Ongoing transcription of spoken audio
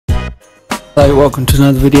Hello, welcome to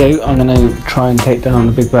another video. I'm going to try and take down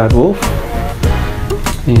the big bad wolf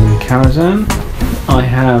in Karazhan. I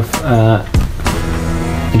have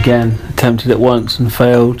again attempted it once and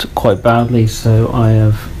failed quite badly, so I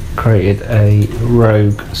have created a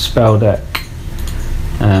rogue spell deck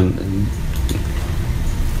and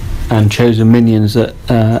chosen minions that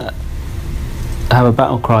have a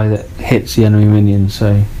battle cry that hits the enemy minions.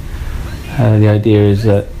 So the idea is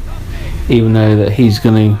that even though that he's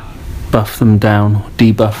going to buff them down,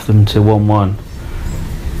 debuff them to 1-1,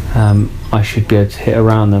 I should be able to hit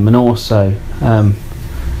around them. And also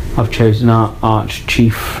I've chosen our Arch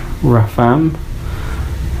Chief Rafam.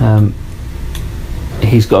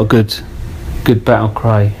 He's got a good battle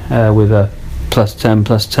cry with a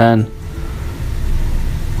 +10/+10,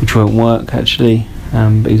 which won't work actually,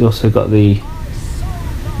 but he's also got the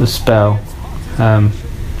spell,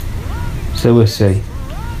 so we'll see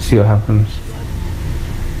what happens.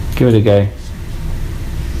 Give it a go.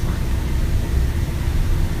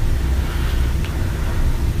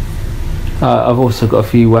 I've also got a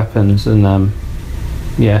few weapons and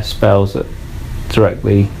yeah, spells that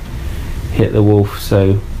directly hit the wolf,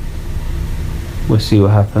 so we'll see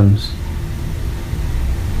what happens.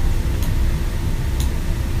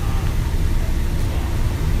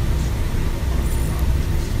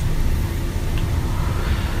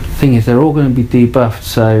 Thing is, they're all going to be debuffed,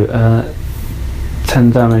 so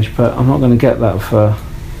 10 damage, but I'm not going to get that for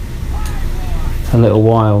a little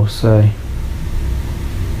while, so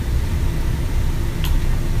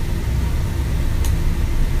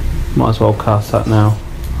might as well cast that now.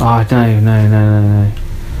 Oh no,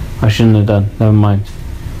 I shouldn't have done, never mind.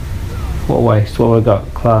 What a waste. What have I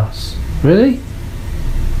got? Class. Really?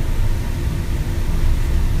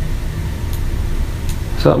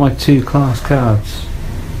 Is that my 2 class cards?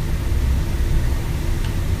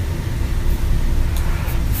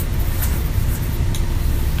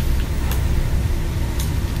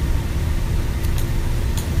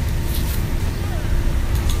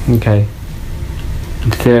 Okay,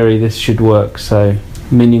 in theory this should work. So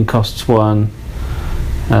minion costs 1,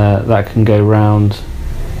 that can go round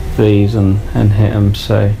these and hit them,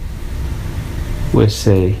 so we'll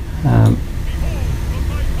see.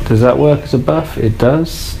 Does that work as a buff? It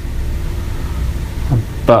does,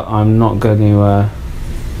 but I'm not going to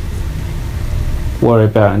worry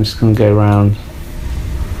about it. I'm just going to go round.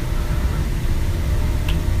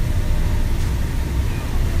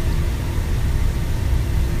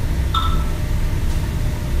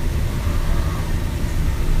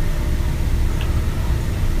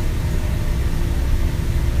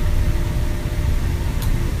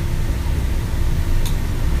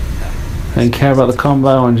 I don't care about the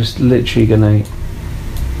combo. I'm just literally gonna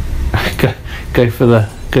go for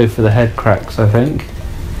the head cracks. I think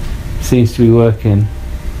seems to be working.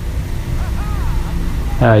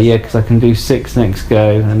 Yeah, because I can do 6 next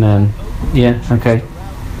go, and then yeah, okay.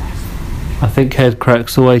 I think head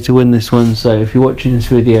crack's the way to win this one. So if you're watching this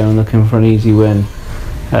video and looking for an easy win,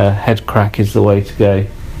 head crack is the way to go.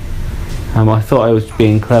 I thought I was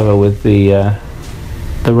being clever with the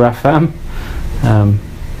Rafam.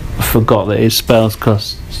 I forgot that his spells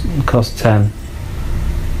cost 10.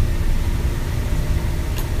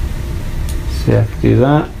 See, I can do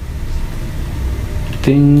that.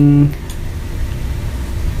 Ding.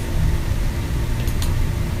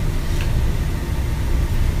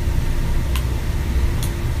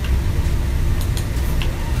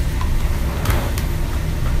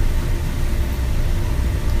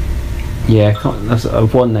 Yeah,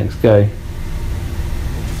 I've won next go.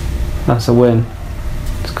 That's a win.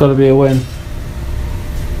 It's got to be a win.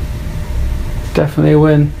 Definitely a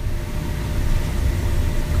win.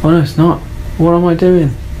 Oh no, it's not. What am I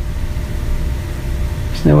doing?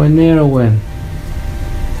 It's nowhere near a win.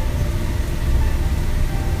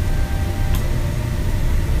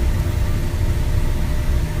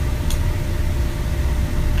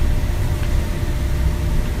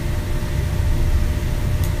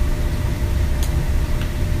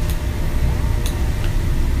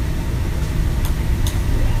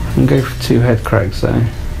 I can go for 2 head cracks though.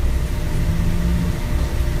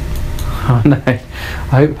 Oh no!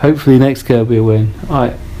 Hopefully next go will be a win.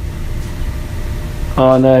 Oh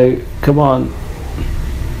no! Come on!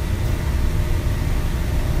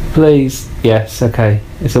 Please! Yes. Okay,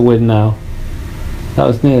 it's a win now. That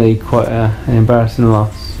was nearly quite an embarrassing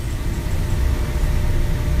loss.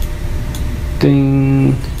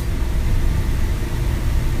 Ding!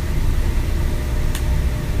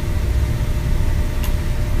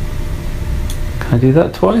 Can I do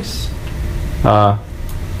that twice?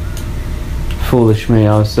 Foolish me,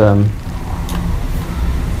 I was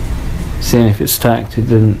seeing if it stacked, it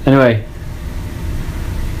didn't. Anyway,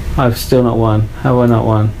 I've still not won. Have I not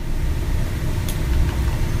won?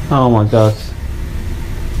 Oh my god.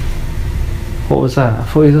 What was that? I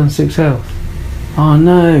thought he was on 6 health. Oh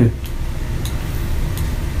no!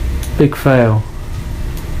 Big fail.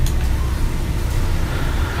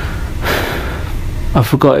 I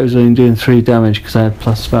forgot it was only doing 3 damage because I had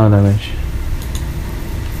plus spell damage.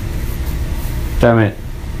 Damn it.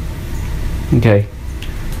 Okay.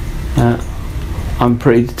 I'm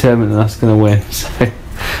pretty determined that that's going to win, so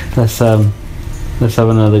let's have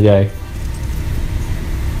another go.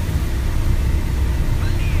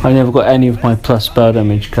 I never got any of my plus spell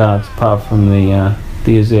damage cards apart from the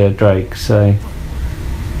Azure Drake, so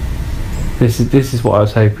this is what I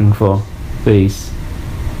was hoping for. These.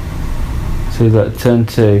 So that turn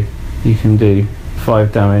 2 you can do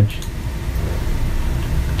 5 damage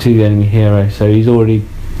to the enemy hero, so he's already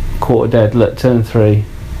quarter dead. Look, turn 3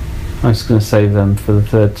 I'm just going to save them for the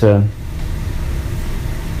 3rd turn.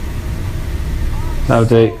 That'll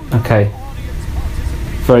do. Okay,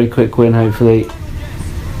 very quick win hopefully.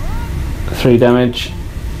 3 damage.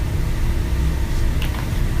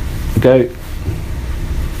 Go.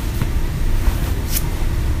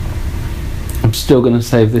 I'm still going to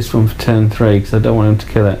save this one for turn 3 because I don't want him to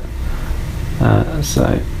kill it.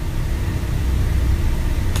 So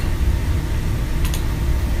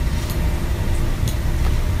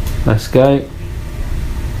let's go.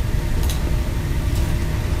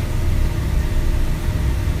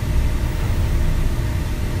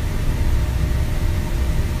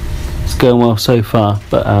 It's going well so far,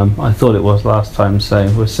 but I thought it was last time, so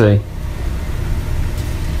we'll see.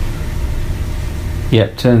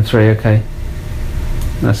 Yep, turn 3, okay.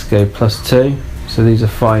 Let's go +2. So these are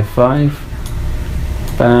 5/5.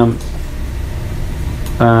 Bam.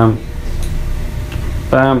 Bam.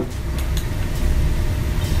 Bam.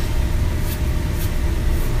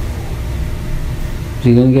 Is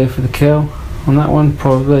he going to go for the kill on that one?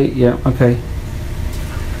 Probably. Yeah, okay.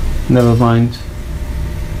 Never mind.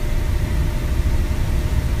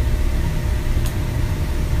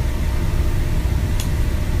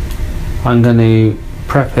 I'm going to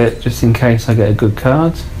prep it just in case I get a good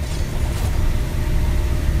card.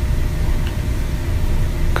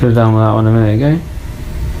 Could have done with that one a minute ago.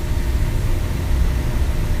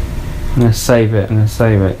 I'm going to save it. I'm going to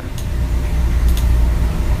save it.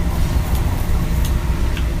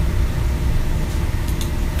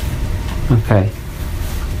 Okay.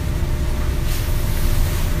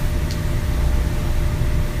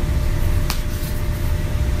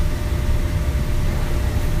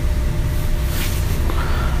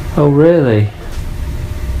 Oh really?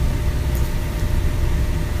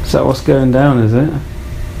 Is that what's going down, is it?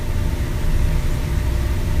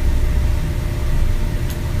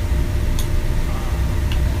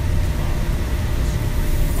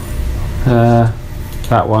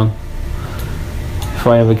 That one. If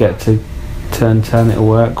I ever get to turn 10 it'll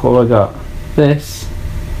work. What have I got? This.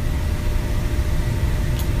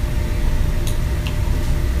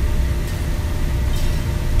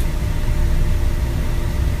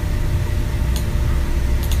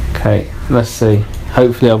 Okay, let's see.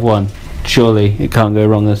 Hopefully I've won. Surely it can't go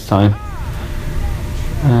wrong this time.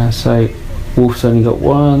 So Wolf's only got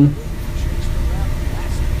 1.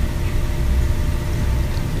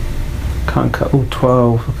 Can't cut all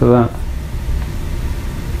 12, look at that.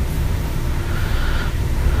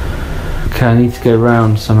 Okay, I need to go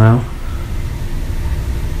round somehow.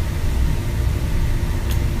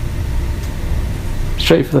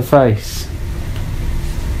 Straight for the face.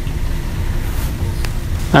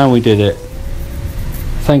 And we did it.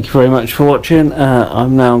 Thank you very much for watching.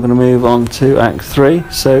 I'm now going to move on to Act 3,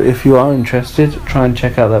 so if you are interested, try and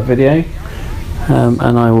check out that video,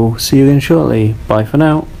 and I will see you again shortly. Bye for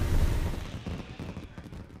now.